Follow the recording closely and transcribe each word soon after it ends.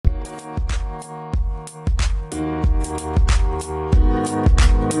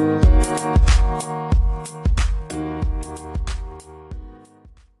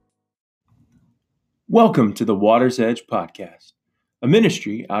Welcome to the Water's Edge Podcast, a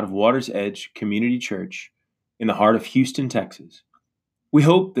ministry out of Water's Edge Community Church in the heart of Houston, Texas. We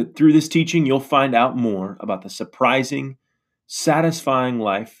hope that through this teaching you'll find out more about the surprising, satisfying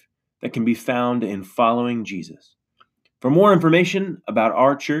life that can be found in following Jesus. For more information about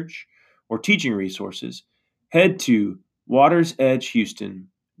our church or teaching resources, head to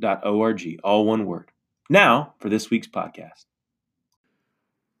watersedgehouston.org, all one word. Now for this week's podcast.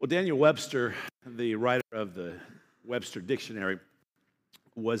 Well, Daniel Webster, the writer of the Webster Dictionary,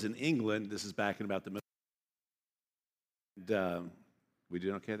 was in England. This is back in about the middle. We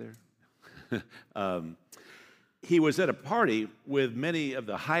doing okay there? He was at a party with many of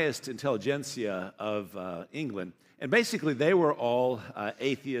the highest intelligentsia of England, and basically they were all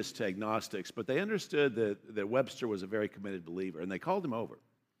atheists to agnostics, but they understood that Webster was a very committed believer, and they called him over.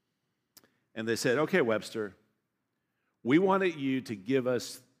 And they said, okay, Webster, we wanted you to give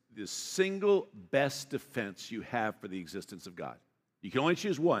us the single best defense you have for the existence of God. You can only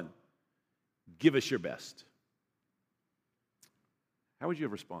choose one. Give us your best. How would you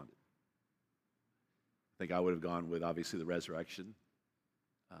have responded? I think I would have gone with, obviously, the resurrection,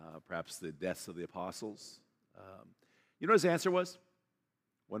 perhaps the deaths of the apostles. You know what his answer was?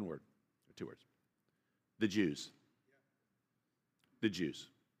 One word, or two words. The Jews. The Jews.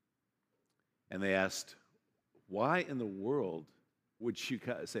 And they asked, why in the world would you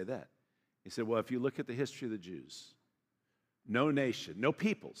say that? He said, well, if you look at the history of the Jews, no nation, no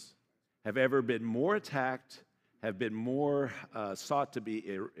peoples have ever been more attacked, have been more sought to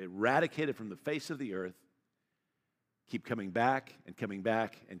be eradicated from the face of the earth, keep coming back and coming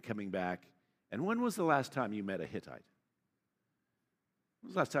back and coming back. And when was the last time you met a Hittite? When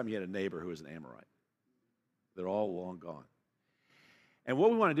was the last time you had a neighbor who was an Amorite? They're all long gone. And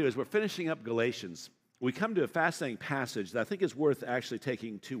what we want to do is we're finishing up Galatians. We come to a fascinating passage that I think is worth actually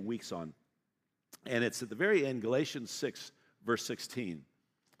taking 2 weeks on. And it's at the very end, Galatians 6, verse 16.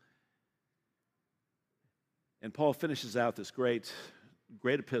 And Paul finishes out this great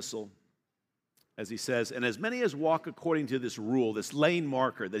epistle as he says, and as many as walk according to this rule, this lane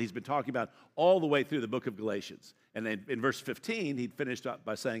marker that he's been talking about all the way through the book of Galatians. And then in verse 15, he finished up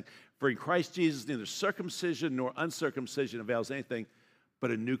by saying, for in Christ Jesus neither circumcision nor uncircumcision avails anything,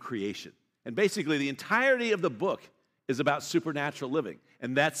 but a new creation. And basically, the entirety of the book is about supernatural living.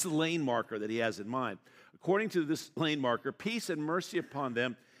 And that's the lane marker that he has in mind. According to this lane marker, peace and mercy upon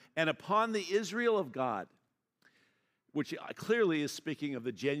them and upon the Israel of God, which clearly is speaking of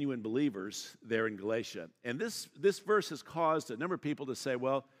the genuine believers there in Galatia. And this verse has caused a number of people to say,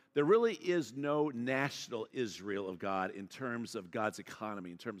 well, there really is no national Israel of God in terms of God's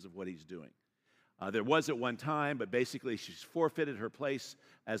economy, in terms of what he's doing. There was at one time, but basically she's forfeited her place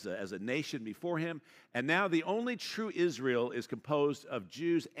as a nation before him. And now the only true Israel is composed of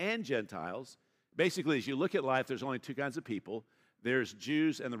Jews and Gentiles. Basically, as you look at life, there's only two kinds of people. There's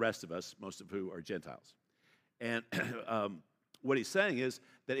Jews and the rest of us, most of who are Gentiles. And what he's saying is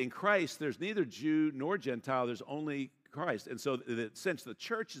that in Christ, there's neither Jew nor Gentile. There's only Christ. And so in a sense, the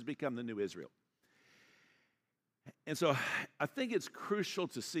church has become the new Israel. And so I think it's crucial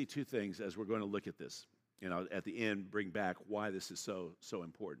to see two things as we're going to look at this. At the end, bring back why this is so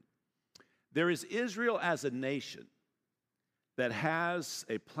important. There is Israel as a nation that has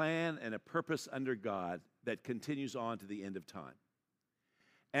a plan and a purpose under God that continues on to the end of time.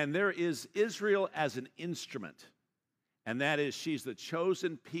 And there is Israel as an instrument, and that is she's the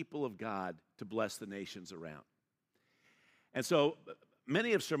chosen people of God to bless the nations around. And so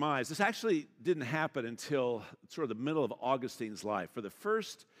many have surmised this actually didn't happen until sort of the middle of Augustine's life. For the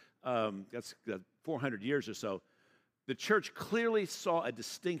first, that's 400 years or so, the church clearly saw a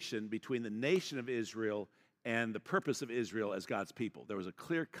distinction between the nation of Israel and the purpose of Israel as God's people. There was a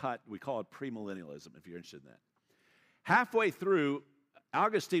clear cut, we call it premillennialism, if you're interested in that. Halfway through,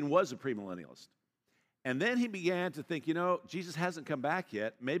 Augustine was a premillennialist. And then he began to think, Jesus hasn't come back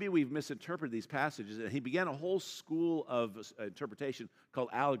yet. Maybe we've misinterpreted these passages. And he began a whole school of interpretation called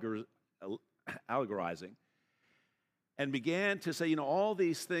allegorizing. And began to say, all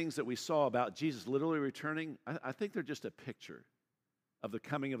these things that we saw about Jesus literally returning, I think they're just a picture of the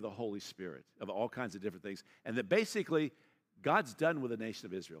coming of the Holy Spirit, of all kinds of different things. And that basically, God's done with the nation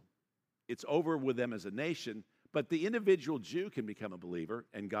of Israel. It's over with them as a nation. But the individual Jew can become a believer,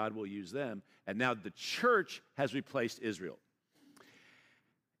 and God will use them. And now the church has replaced Israel.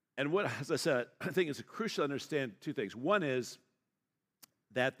 And as I said, I think it's crucial to understand two things. One is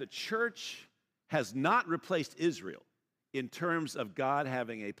that the church has not replaced Israel in terms of God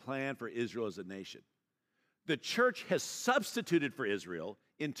having a plan for Israel as a nation. The church has substituted for Israel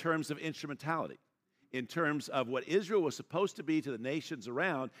in terms of instrumentality. in terms of what Israel was supposed to be to the nations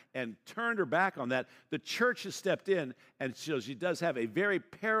around and turned her back on that, the church has stepped in, and so she does have a very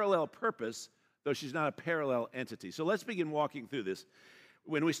parallel purpose, though she's not a parallel entity. So let's begin walking through this.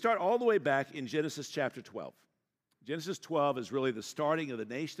 When we start all the way back in Genesis chapter 12, Genesis 12 is really the starting of the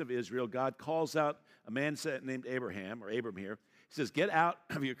nation of Israel. God calls out a man named Abraham, or Abram here. He says, get out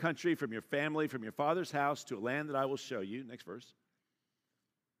of your country, from your family, from your father's house, to a land that I will show you. Next verse.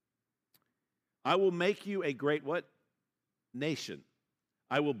 I will make you a great what? Nation.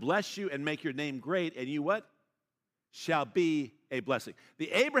 I will bless you and make your name great, and you what? Shall be a blessing.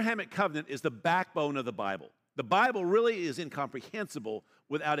 The Abrahamic covenant is the backbone of the Bible. The Bible really is incomprehensible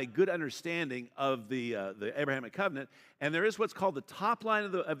without a good understanding of the Abrahamic covenant, and there is what's called the top line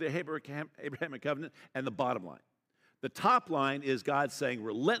of the Abrahamic covenant and the bottom line. The top line is God saying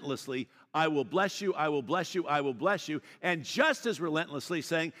relentlessly, I will bless you, I will bless you, I will bless you, and just as relentlessly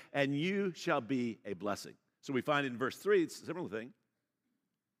saying, and you shall be a blessing. So we find in verse 3, it's a similar thing.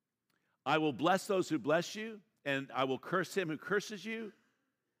 I will bless those who bless you, and I will curse him who curses you,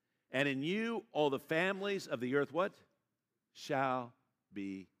 and in you all the families of the earth, what? Shall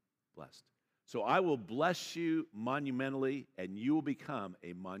be blessed. So I will bless you monumentally, and you will become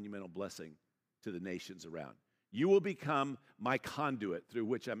a monumental blessing to the nations around. You will become my conduit through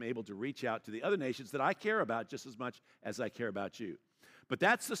which I'm able to reach out to the other nations that I care about just as much as I care about you. But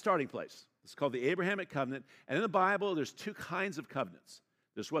that's the starting place. It's called the Abrahamic covenant. And in the Bible, there's two kinds of covenants.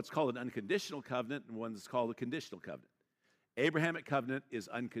 There's what's called an unconditional covenant and one that's called a conditional covenant. Abrahamic covenant is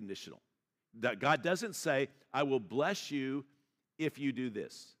unconditional. God doesn't say, I will bless you if you do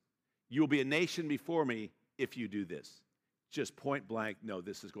this. You will be a nation before me if you do this. Just point blank, no,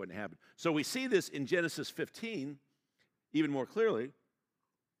 this is going to happen. So we see this in Genesis 15 even more clearly.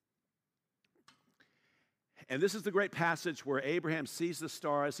 And this is the great passage where Abraham sees the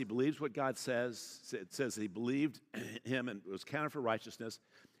stars. He believes what God says. It says he believed him and was counted for righteousness.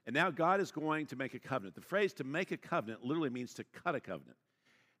 And now God is going to make a covenant. The phrase to make a covenant literally means to cut a covenant.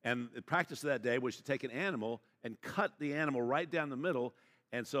 And the practice of that day was to take an animal and cut the animal right down the middle.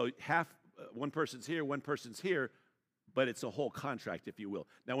 And so one person's here, one person's here, but it's a whole contract, if you will.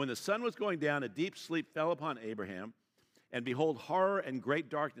 Now, when the sun was going down, a deep sleep fell upon Abraham, and behold, horror and great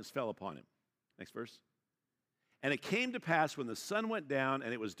darkness fell upon him. Next verse. And it came to pass when the sun went down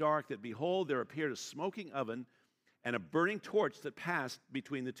and it was dark that, behold, there appeared a smoking oven and a burning torch that passed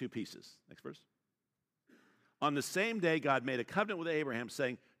between the two pieces. Next verse. On the same day, God made a covenant with Abraham,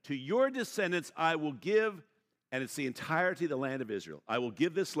 saying, to your descendants I will give, and it's the entirety of the land of Israel. I will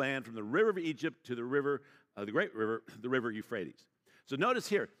give this land from the river of Egypt to the river, the great river, the river Euphrates. So notice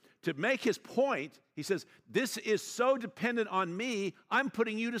here, to make his point, he says, this is so dependent on me, I'm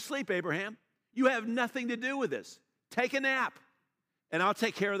putting you to sleep, Abraham. You have nothing to do with this. Take a nap, and I'll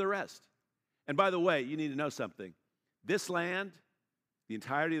take care of the rest. And by the way, you need to know something. This land, the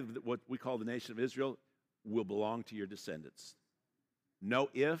entirety of what we call the nation of Israel, will belong to your descendants. No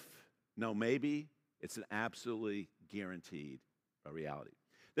if, no maybe. It's an absolutely guaranteed reality.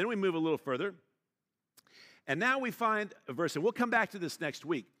 Then we move a little further. And now we find a verse, and we'll come back to this next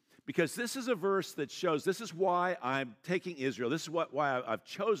week, because this is a verse that shows this is why I'm taking Israel. This is why I've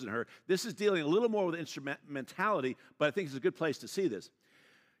chosen her. This is dealing a little more with instrumentality, but I think it's a good place to see this.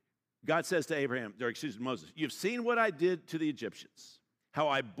 God says to Moses, you've seen what I did to the Egyptians, how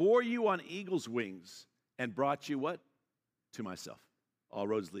I bore you on eagle's wings and brought you what? To myself. All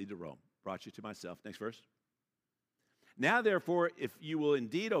roads lead to Rome. Brought you to myself. Next verse. Now, therefore, if you will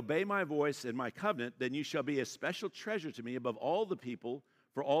indeed obey my voice and my covenant, then you shall be a special treasure to me above all the people,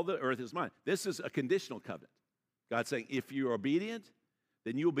 for all the earth is mine. This is a conditional covenant. God's saying, if you're obedient,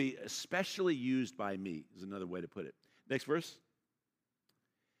 then you'll be especially used by me, is another way to put it. Next verse.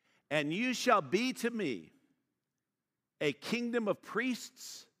 And you shall be to me a kingdom of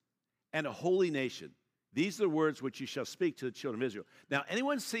priests and a holy nation. These are the words which you shall speak to the children of Israel. Now,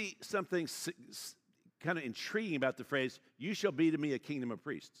 anyone see something kind of intriguing about the phrase, you shall be to me a kingdom of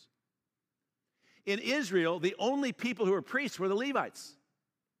priests? In Israel, the only people who were priests were the Levites.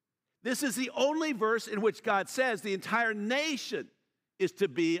 This is the only verse in which God says the entire nation is to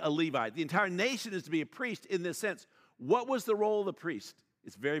be a Levite. The entire nation is to be a priest in this sense. What was the role of the priest?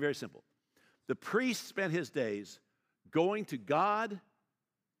 It's very, very simple. The priest spent his days going to God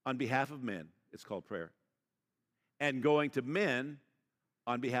on behalf of men. It's called prayer. And going to men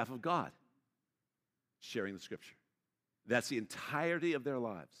on behalf of God, sharing the scripture. That's the entirety of their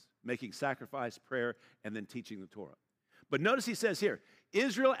lives, making sacrifice, prayer, and then teaching the Torah. But notice he says here,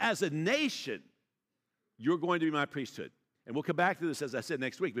 Israel as a nation, you're going to be my priesthood. And we'll come back to this, as I said,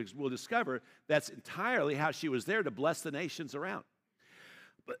 next week, because we'll discover that's entirely how she was there to bless the nations around.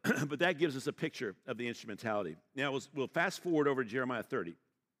 But that gives us a picture of the instrumentality. Now, we'll fast forward over to Jeremiah 30.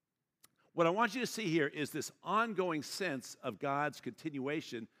 What I want you to see here is this ongoing sense of God's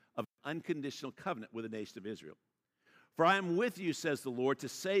continuation of unconditional covenant with the nation of Israel. For I am with you, says the Lord, to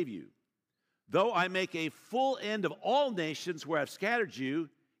save you. Though I make a full end of all nations where I've scattered you,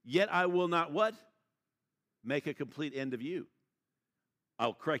 yet I will not what? Make a complete end of you.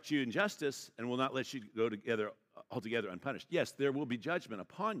 I'll correct you in justice and will not let you go together altogether unpunished. Yes, there will be judgment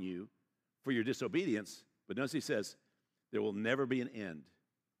upon you for your disobedience, but notice he says, there will never be an end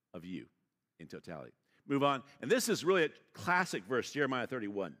of you in totality. Move on. And this is really a classic verse, Jeremiah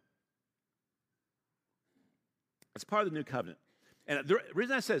 31. It's part of the new covenant. And the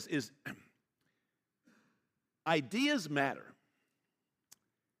reason I say this is ideas matter.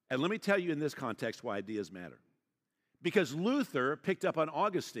 And let me tell you in this context why ideas matter. Because Luther picked up on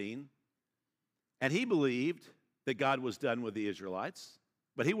Augustine, and he believed that God was done with the Israelites,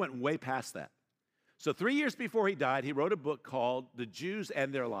 but he went way past that. So 3 years before he died, he wrote a book called The Jews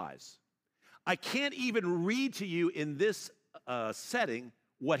and Their Lies. I can't even read to you in this setting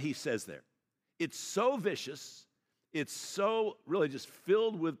what he says there. It's so vicious. It's so really just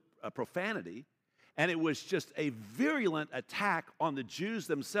filled with profanity. And it was just a virulent attack on the Jews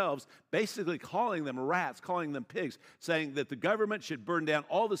themselves, basically calling them rats, calling them pigs, saying that the government should burn down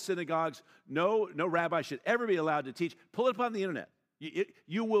all the synagogues. No rabbi should ever be allowed to teach. Pull it up on the internet.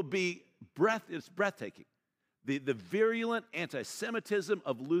 You will be it's breathtaking. The virulent anti-Semitism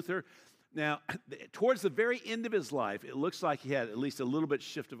of Luther. Now, towards the very end of his life, it looks like he had at least a little bit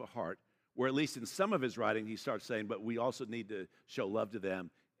shift of a heart, where at least in some of his writing, he starts saying, but we also need to show love to them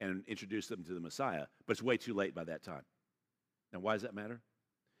and introduce them to the Messiah. But it's way too late by that time. Now, why does that matter?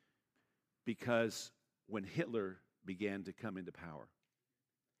 Because when Hitler began to come into power,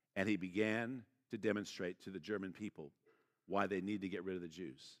 and he began to demonstrate to the German people why they need to get rid of the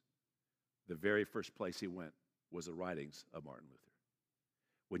Jews, the very first place he went was the writings of Martin Luther.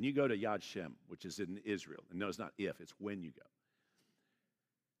 When you go to Yad Shem, which is in Israel, and no, it's not if, it's when you go,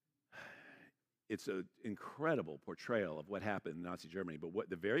 it's an incredible portrayal of what happened in Nazi Germany. But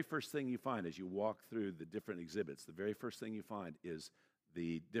the very first thing you find as you walk through the different exhibits, the very first thing you find is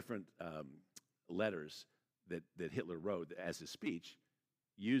the different letters that Hitler wrote as his speech,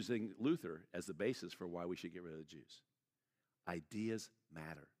 using Luther as the basis for why we should get rid of the Jews. Ideas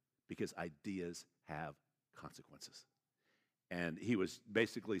matter because ideas have consequences. And he was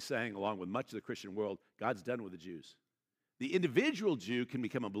basically saying, along with much of the Christian world, God's done with the Jews. The individual Jew can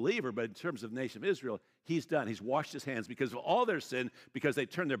become a believer, but in terms of the nation of Israel, he's done. He's washed his hands because of all their sin, because they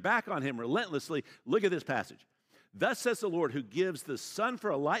turned their back on him relentlessly. Look at this passage. Thus says the Lord, who gives the sun for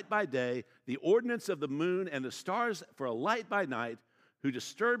a light by day, the ordinance of the moon and the stars for a light by night, who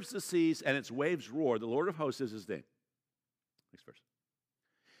disturbs the seas and its waves roar. The Lord of hosts is his name. Next verse.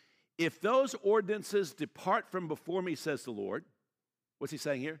 If those ordinances depart from before me, says the Lord, what's he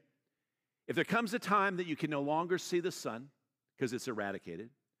saying here? If there comes a time that you can no longer see the sun because it's eradicated,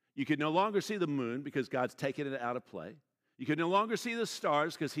 you can no longer see the moon because God's taken it out of play, you can no longer see the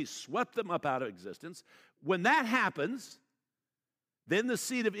stars because he's swept them up out of existence, when that happens, then the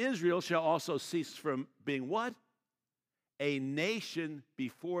seed of Israel shall also cease from being what? A nation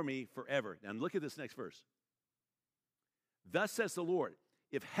before me forever. Now look at this next verse. Thus says the Lord,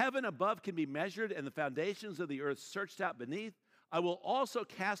 if heaven above can be measured and the foundations of the earth searched out beneath, I will also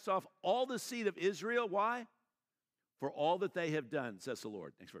cast off all the seed of Israel. Why? For all that they have done, says the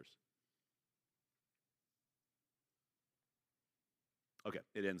Lord. Next verse. Okay,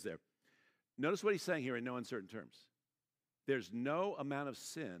 it ends there. Notice what he's saying here in no uncertain terms. There's no amount of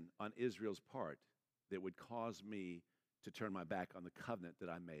sin on Israel's part that would cause me to turn my back on the covenant that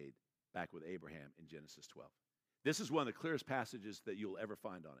I made back with Abraham in Genesis 12. This is one of the clearest passages that you'll ever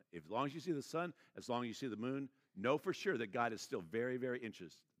find on it. As long as you see the sun, as long as you see the moon, know for sure that God is still very, very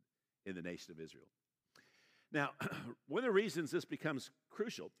interested in the nation of Israel. Now, one of the reasons this becomes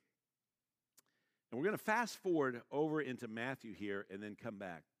crucial, and we're going to fast forward over into Matthew here and then come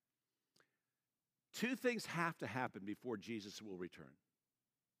back. Two things have to happen before Jesus will return.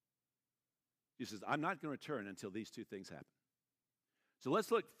 He says, I'm not going to return until these two things happen. So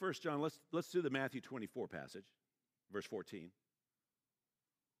let's look, 1 John, let's do the Matthew 24 passage, verse 14.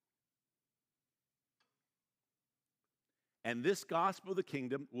 And this gospel of the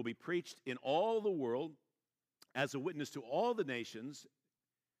kingdom will be preached in all the world as a witness to all the nations,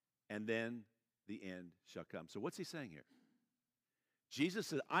 and then the end shall come. So what's he saying here? Jesus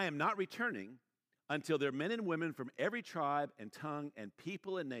said, I am not returning until there are men and women from every tribe and tongue and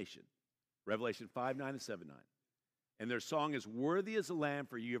people and nation. Revelation 5:9 and 7:9. And their song is, worthy is the Lamb,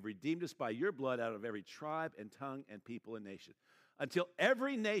 for you have redeemed us by your blood out of every tribe and tongue and people and nation. until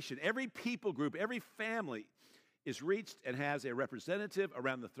every nation, every people group, every family is reached and has a representative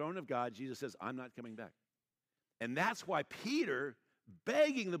around the throne of God, Jesus says, I'm not coming back. And that's why Peter,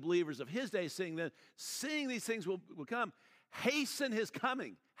 begging the believers of his day, saying that seeing these things will come, hasten his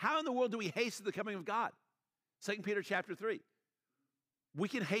coming. How in the world do we hasten the coming of God? 2 Peter chapter 3. We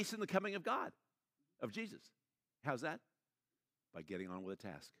can hasten the coming of God, of Jesus. How's that? By getting on with a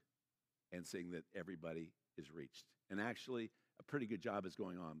task and seeing that everybody is reached. And actually, a pretty good job is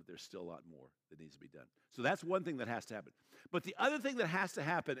going on, but there's still a lot more that needs to be done. So that's one thing that has to happen. But the other thing that has to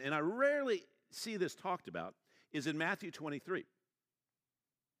happen, and I rarely see this talked about, is in Matthew 23.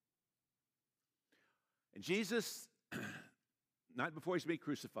 And Jesus, night before he's to be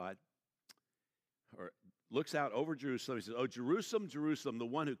crucified, or looks out over Jerusalem. He says, "Oh, Jerusalem, Jerusalem, the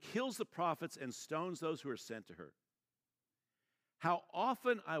one who kills the prophets and stones those who are sent to her. How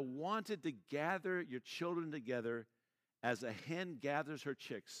often I wanted to gather your children together as a hen gathers her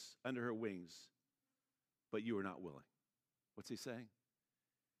chicks under her wings, but you were not willing." What's he saying?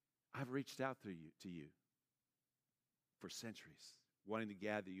 I've reached out to you for centuries, wanting to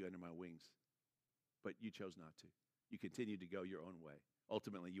gather you under my wings, but you chose not to. You continued to go your own way.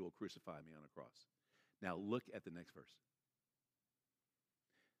 Ultimately, you will crucify me on a cross. Now look at the next verse.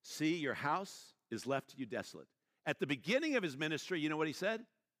 See, your house is left to you desolate. At the beginning of his ministry, you know what he said?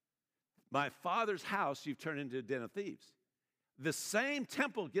 My Father's house you've turned into a den of thieves. The same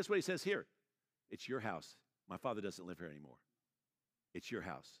temple, guess what he says here? It's your house. My Father doesn't live here anymore. It's your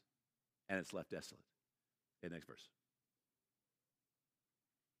house, and it's left desolate. Okay, next verse.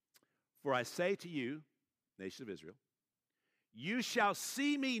 For I say to you, nation of Israel, you shall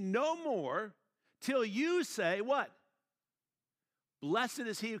see me no more till you say what? Blessed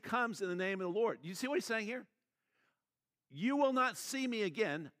is he who comes in the name of the Lord. You see what he's saying here? You will not see me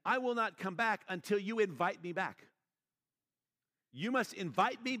again. I will not come back until you invite me back. You must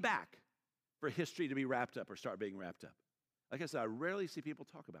invite me back for history to be wrapped up or start being wrapped up. Like I said, I rarely see people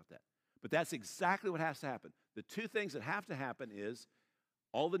talk about that. But that's exactly what has to happen. The two things that have to happen is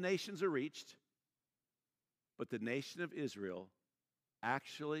all the nations are reached, but the nation of Israel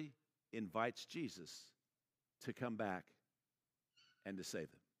actually invites Jesus to come back and to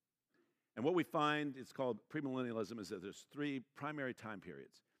save them. And what we find, it's called premillennialism, is that there's three primary time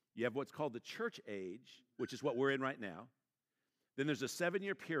periods. You have what's called the church age, which is what we're in right now. Then there's a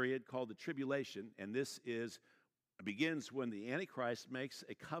 7-year period called the tribulation, and this begins when the Antichrist makes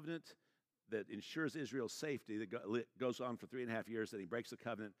a covenant that ensures Israel's safety that goes on for 3.5 years, then he breaks the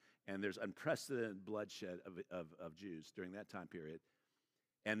covenant, and there's unprecedented bloodshed of Jews during that time period.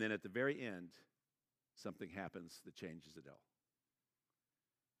 And then at the very end, something happens that changes it all.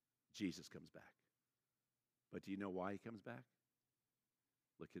 Jesus comes back. But do you know why he comes back?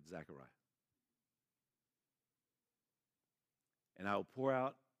 Look at Zechariah. And I will pour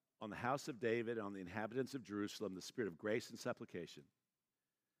out on the house of David and on the inhabitants of Jerusalem the spirit of grace and supplication.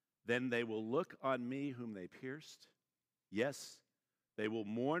 Then they will look on me whom they pierced. Yes, they will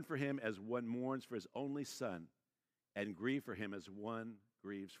mourn for him as one mourns for his only son, and grieve for him as one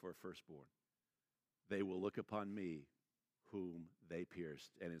grieves for a firstborn. They will look upon me whom they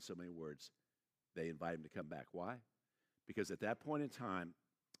pierced. And in so many words, they invite him to come back. Why? Because at that point in time,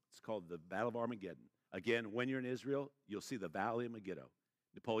 it's called the Battle of Armageddon. Again, when you're in Israel, you'll see the Valley of Megiddo.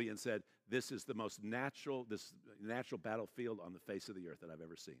 Napoleon said, this is the most natural battlefield on the face of the earth that I've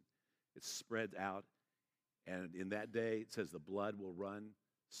ever seen. It's spread out, and in that day, it says the blood will run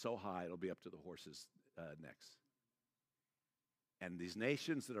so high, it'll be up to the horses' necks. And these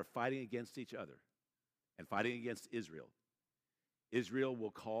nations that are fighting against each other and fighting against Israel, Israel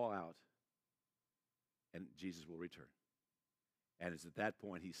will call out, and Jesus will return. And it's at that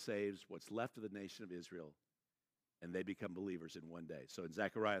point he saves what's left of the nation of Israel, and they become believers in one day. So in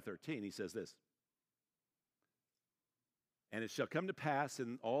Zechariah 13, he says this, and it shall come to pass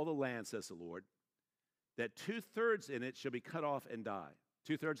in all the land, says the Lord, that 2/3 in it shall be cut off and die.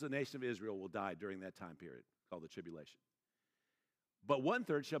 2/3 of the nation of Israel will die during that time period, called the tribulation. But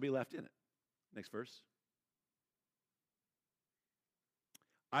 1/3 shall be left in it. Next verse.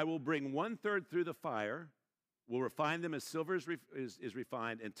 I will bring 1/3 through the fire, will refine them as silver is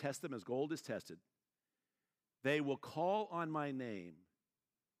refined, and test them as gold is tested. They will call on my name,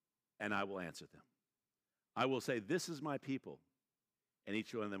 and I will answer them. I will say, this is my people, and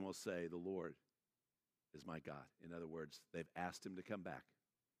each one of them will say, the Lord is my God. In other words, they've asked him to come back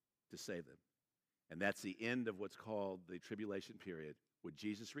to save them. And that's the end of what's called the tribulation period, when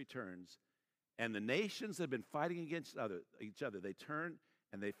Jesus returns, and the nations that have been fighting against each other, they turn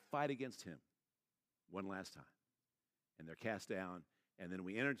and they fight against him one last time. And they're cast down, And then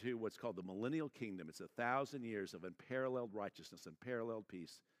we enter into what's called the millennial kingdom. It's 1,000 years of unparalleled righteousness, unparalleled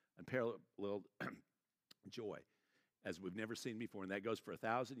peace, unparalleled joy, as we've never seen before. And that goes for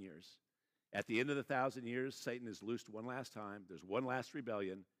 1,000 years. At the end of the 1,000 years, Satan is loosed one last time. There's one last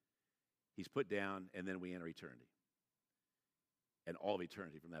rebellion. He's put down, and then we enter eternity. And all of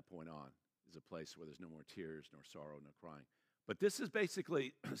eternity from that point on is a place where there's no more tears, nor sorrow, no crying. But this is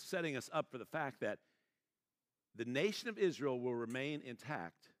basically setting us up for the fact that the nation of Israel will remain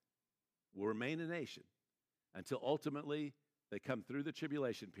intact, will remain a nation, until ultimately they come through the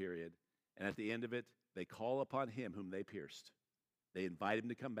tribulation period, and at the end of it, they call upon him whom they pierced. They invite him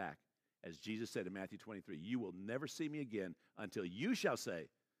to come back. As Jesus said in Matthew 23, you will never see me again until you shall say,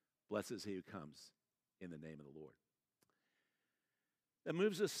 blessed is he who comes in the name of the Lord. That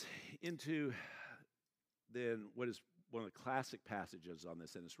moves us into then what is one of the classic passages on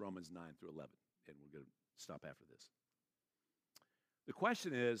this, and it's Romans 9 through 11. And we're going to stop after this. The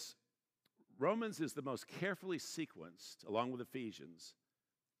question is, Romans is the most carefully sequenced, along with Ephesians,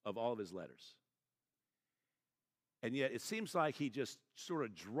 of all of his letters. And yet it seems like he just sort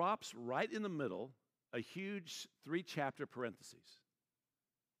of drops right in the middle a huge 3-chapter parentheses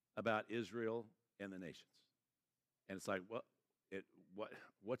about Israel and the nations. And it's like,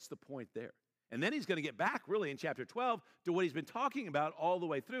 what's the point there? And then he's going to get back, really, in chapter 12 to what he's been talking about all the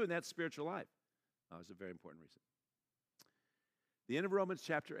way through, and that's spiritual life. That's a very important reason. The end of Romans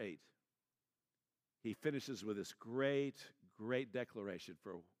chapter 8, he finishes with this great, great declaration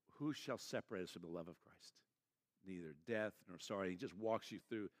for who shall separate us from the love of Christ? Neither death nor sorrow. He just walks you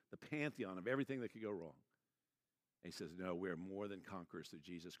through the pantheon of everything that could go wrong. And he says, no, we are more than conquerors through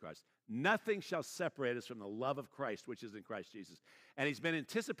Jesus Christ. Nothing shall separate us from the love of Christ, which is in Christ Jesus. And he's been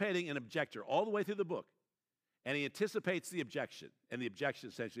anticipating an objector all the way through the book. And he anticipates the objection. And the objection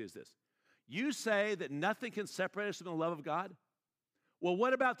essentially is this. You say that nothing can separate us from the love of God? Well,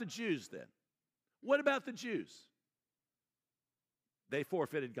 what about the Jews then? What about the Jews? They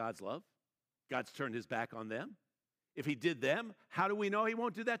forfeited God's love. God's turned his back on them. If he did them, how do we know he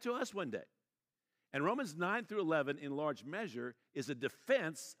won't do that to us one day? And Romans 9 through 11, in large measure, is a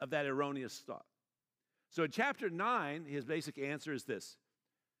defense of that erroneous thought. So in chapter 9, his basic answer is this.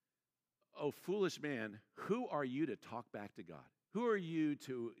 Oh, foolish man, who are you to talk back to God? Who are you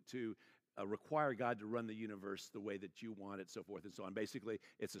to require God to run the universe the way that you want it, so forth and so on? Basically,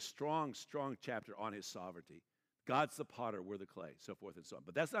 it's a strong, strong chapter on his sovereignty. God's the potter, we're the clay, so forth and so on.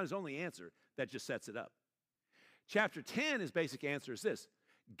 But that's not his only answer. That just sets it up. Chapter 10, his basic answer is this.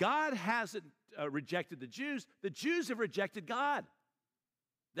 God hasn't rejected the Jews. The Jews have rejected God.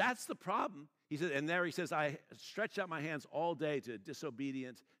 That's the problem. He said, and there he says, I stretched out my hands all day to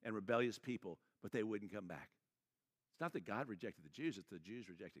disobedient and rebellious people, but they wouldn't come back. It's not that God rejected the Jews, it's the Jews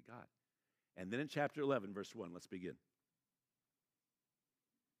rejected God. And then in chapter 11, verse 1, let's begin.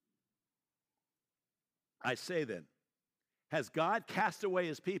 I say then, has God cast away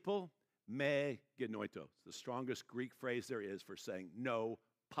his people? Me genoito. It's the strongest Greek phrase there is for saying no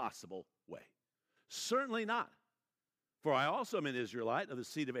possible way. Certainly not. For I also am an Israelite of the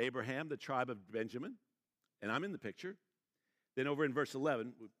seed of Abraham, the tribe of Benjamin, and I'm in the picture. Then over in verse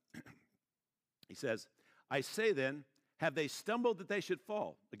 11, he says, I say then, have they stumbled that they should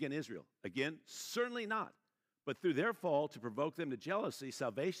fall? Again, Israel. Again, certainly not. But through their fall, to provoke them to jealousy,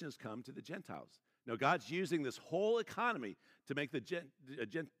 salvation has come to the Gentiles. Now, God's using this whole economy to make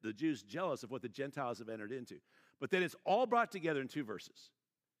the Jews jealous of what the Gentiles have entered into. But then it's all brought together in 2 verses.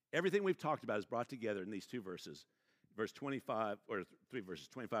 Everything we've talked about is brought together in these 2 verses, verse 25, or 3 verses,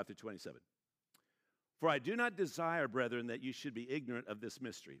 25 through 27. For I do not desire, brethren, that you should be ignorant of this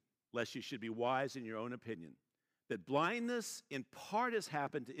mystery, lest you should be wise in your own opinion, that blindness in part has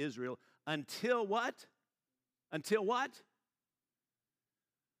happened to Israel until what? Until what?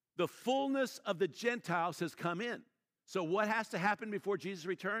 The fullness of the Gentiles has come in. So what has to happen before Jesus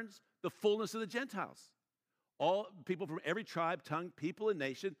returns? The fullness of the Gentiles. All people from every tribe, tongue, people, and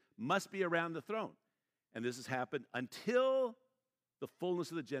nation must be around the throne. And this has happened until the fullness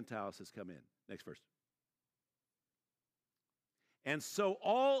of the Gentiles has come in. Next verse. And so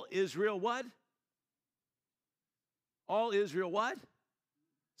all Israel what? All Israel what?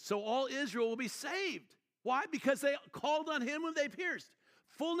 So all Israel will be saved. Why? Because they called on him whom they pierced.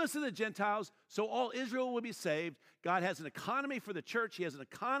 Fullness of the Gentiles, so all Israel will be saved. God has an economy for the church. He has an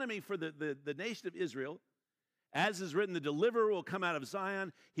economy for the nation of Israel. As is written, the deliverer will come out of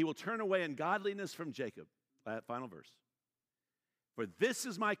Zion. He will turn away ungodliness from Jacob. Final verse. For this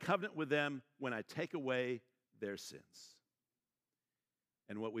is my covenant with them when I take away their sins.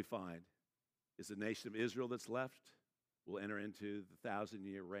 And what we find is the nation of Israel that's left will enter into the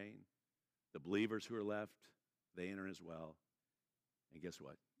 1,000-year reign. The believers who are left, they enter as well. And guess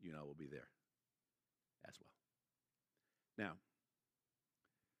what? You and I will be there as well. Now,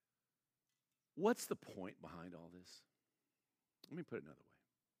 what's the point behind all this? Let me put it another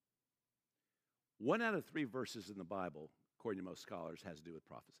way. 1 out of 3 verses in the Bible, according to most scholars, has to do with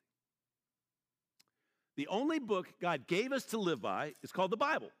prophecy. The only book God gave us to live by is called the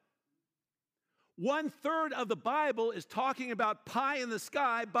Bible. 1/3 of the Bible is talking about pie in the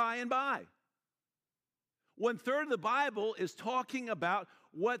sky by and by. 1/3 of the Bible is talking about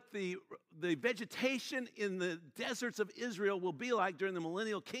what the vegetation in the deserts of Israel will be like during the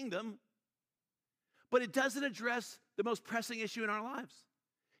millennial kingdom. But it doesn't address the most pressing issue in our lives.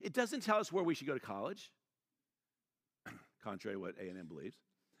 It doesn't tell us where we should go to college, contrary to what A&M believes.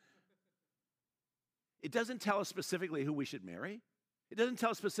 It doesn't tell us specifically who we should marry. It doesn't tell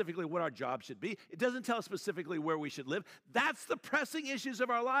us specifically what our job should be. It doesn't tell us specifically where we should live. That's the pressing issues of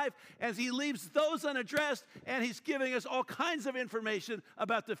our life, as he leaves those unaddressed, and he's giving us all kinds of information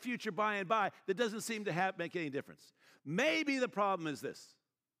about the future by and by that doesn't seem to make any difference. Maybe the problem is this.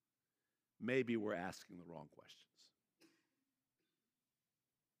 Maybe we're asking the wrong questions.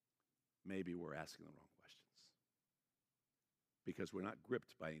 Maybe we're asking the wrong questions because we're not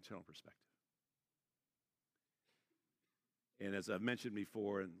gripped by an eternal perspective. And as I've mentioned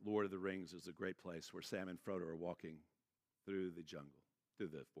before, in Lord of the Rings is a great place where Sam and Frodo are walking through the jungle, through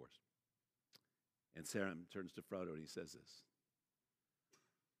the forest. And Sam turns to Frodo and he says this: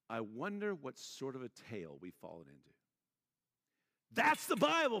 I wonder what sort of a tale we've fallen into. That's the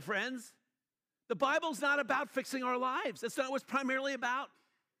Bible, friends. The Bible's not about fixing our lives. That's not what it's primarily about.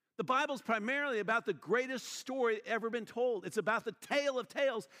 The Bible's primarily about the greatest story ever been told. It's about the tale of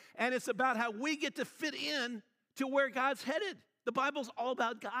tales, and it's about how we get to fit in to where God's headed. The Bible's all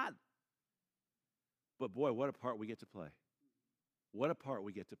about God. But boy, what a part we get to play. What a part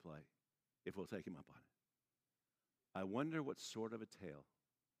we get to play if we'll take him up on it. I wonder what sort of a tale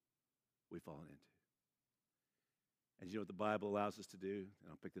we've fallen into. And you know what the Bible allows us to do? And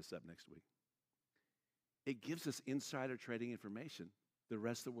I'll pick this up next week. It gives us insider trading information the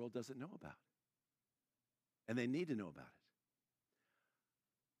rest of the world doesn't know about. And they need to know about it.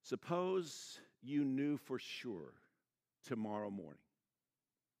 Suppose you knew for sure tomorrow morning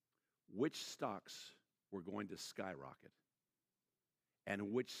which stocks were going to skyrocket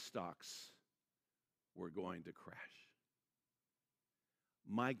and which stocks were going to crash.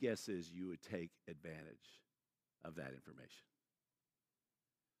 My guess is you would take advantage of that information.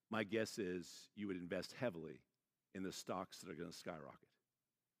 My guess is you would invest heavily in the stocks that are going to skyrocket,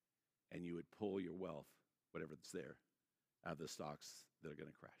 and you would pull your wealth, whatever that's there, out of the stocks that are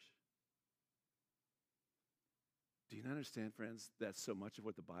going to crash. Do you understand, friends? That's so much of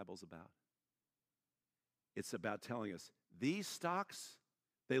what the Bible's about. It's about telling us these stocks,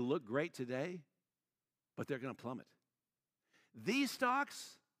 they look great today, but they're going to plummet. These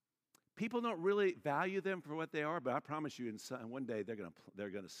stocks, people don't really value them for what they are, but I promise you, one day they're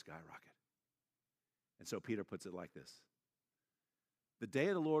going to skyrocket. And so Peter puts it like this: the day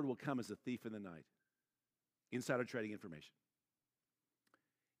of the Lord will come as a thief in the night. Insider trading information.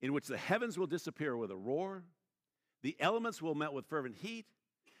 In which the heavens will disappear with a roar, the elements will melt with fervent heat,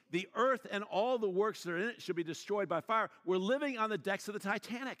 the earth and all the works that are in it shall be destroyed by fire. We're living on the decks of the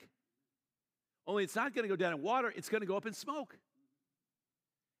Titanic. Only it's not going to go down in water, it's going to go up in smoke.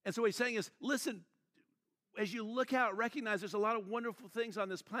 And so what he's saying is, listen, as you look out, recognize there's a lot of wonderful things on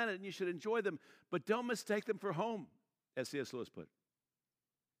this planet and you should enjoy them, but don't mistake them for home, as C.S. Lewis put it.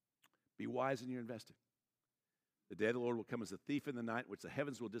 Be wise in your investing. The day of the Lord will come as a thief in the night, which the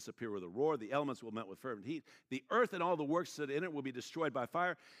heavens will disappear with a roar, the elements will melt with fervent heat, the earth and all the works that are in it will be destroyed by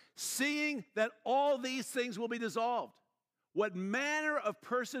fire, seeing that all these things will be dissolved. What manner of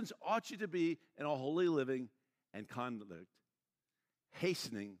persons ought you to be in all holy living and conduct,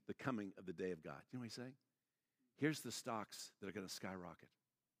 hastening the coming of the day of God? You know what he's saying? Here's the stocks that are going to skyrocket.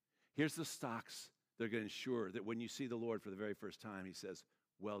 Here's the stocks that are going to ensure that when you see the Lord for the very first time, he says,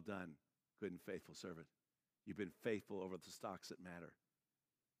 well done, good and faithful servant. You've been faithful over the stocks that matter.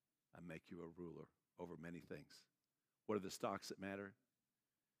 I make you a ruler over many things. What are the stocks that matter?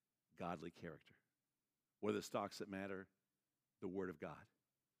 Godly character. What are the stocks that matter? The Word of God.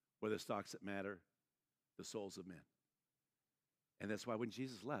 What are the stocks that matter? The souls of men. And that's why when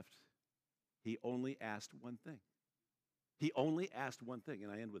Jesus left, he only asked one thing. He only asked one thing,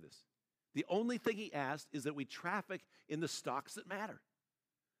 and I end with this. The only thing he asked is that we traffic in the stocks that matter.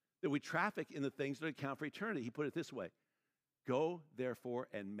 That we traffic in the things that account for eternity. He put it this way: go, therefore,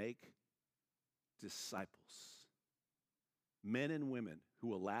 and make disciples. Men and women who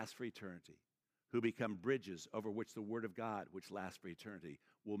will last for eternity, who become bridges over which the Word of God, which lasts for eternity,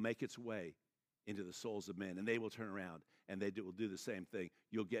 will make its way into the souls of men, and they will turn around and will do the same thing.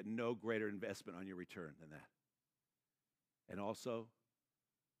 You'll get no greater investment on your return than that. And also,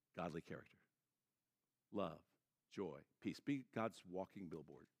 godly character, love, joy, peace. Be God's walking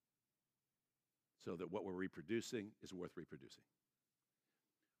billboard so that what we're reproducing is worth reproducing.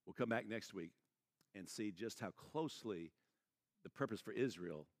 We'll come back next week and see just how closely the purpose for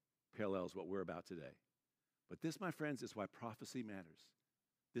Israel parallels what we're about today. But this, my friends, is why prophecy matters.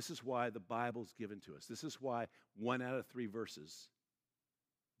 This is why the Bible's given to us. This is why 1 out of 3 verses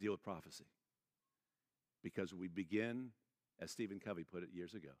deal with prophecy. Because we begin, as Stephen Covey put it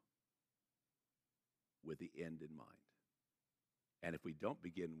years ago, with the end in mind. And if we don't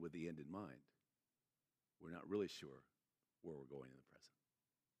begin with the end in mind, we're not really sure where we're going in the present.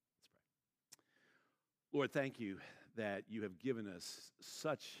 Let's pray. Lord, thank you that you have given us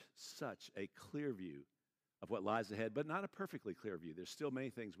such a clear view of what lies ahead, but not a perfectly clear view. There's still many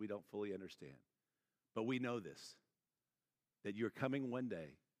things we don't fully understand. But we know this, that you're coming one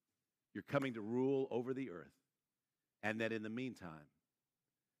day, you're coming to rule over the earth, and that in the meantime,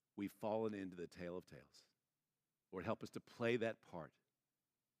 we've fallen into the tale of tales. Lord, help us to play that part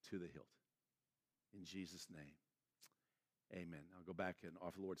to the hilt. In Jesus' name, amen. I'll go back and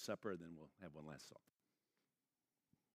offer the Lord's Supper, and then we'll have one last song.